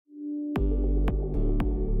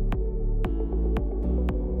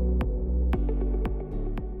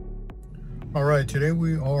All right, today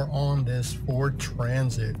we are on this Ford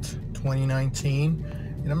Transit 2019,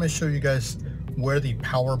 and I'm going to show you guys where the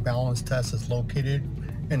power balance test is located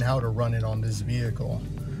and how to run it on this vehicle.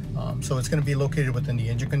 So it's going to be located within the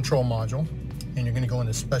engine control module, and you're going to go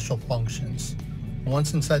into special functions.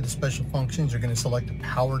 Once inside the special functions, you're going to select the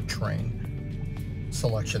powertrain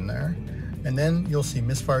selection there, and then you'll see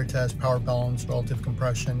misfire test, power balance, relative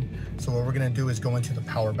compression. So what we're going to do is go into the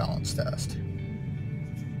power balance test.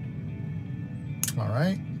 All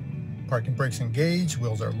right, parking brakes engaged,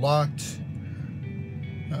 wheels are locked.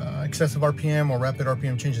 Excessive RPM or rapid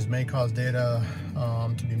RPM changes may cause data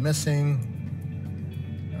to be missing.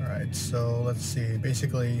 All right, so let's see,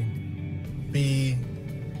 basically be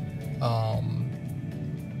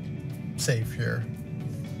safe here.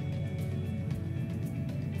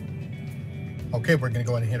 Okay, we're gonna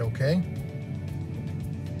go ahead and hit OK.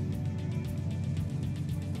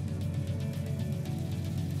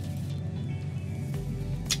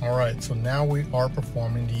 All right, so now we are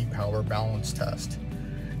performing the power balance test.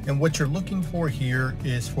 And what you're looking for here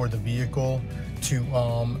is for the vehicle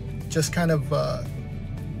to just kind of,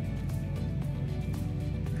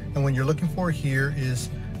 and when you're looking for here is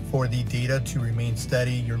for the data to remain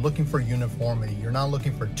steady. You're looking for uniformity. You're not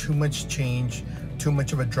looking for too much change, too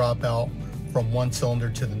much of a dropout from one cylinder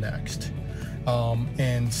to the next.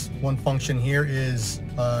 And one function here is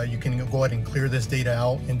you can go ahead and clear this data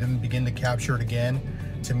out and then begin to capture it again.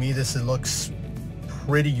 To me, this looks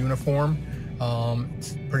pretty uniform.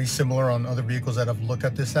 It's pretty similar on other vehicles that I've looked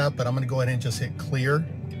at this at, but I'm going to go ahead and just hit clear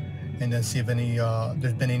and then see if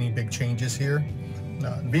there's been any big changes here.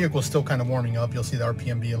 The vehicle is still kind of warming up. You'll see the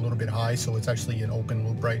RPM be a little bit high, so it's actually an open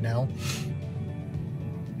loop right now.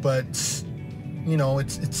 But you know,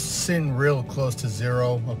 it's sitting real close to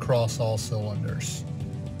zero across all cylinders.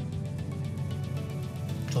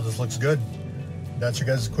 So this looks good. That's your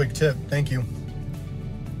guys' quick tip. Thank you.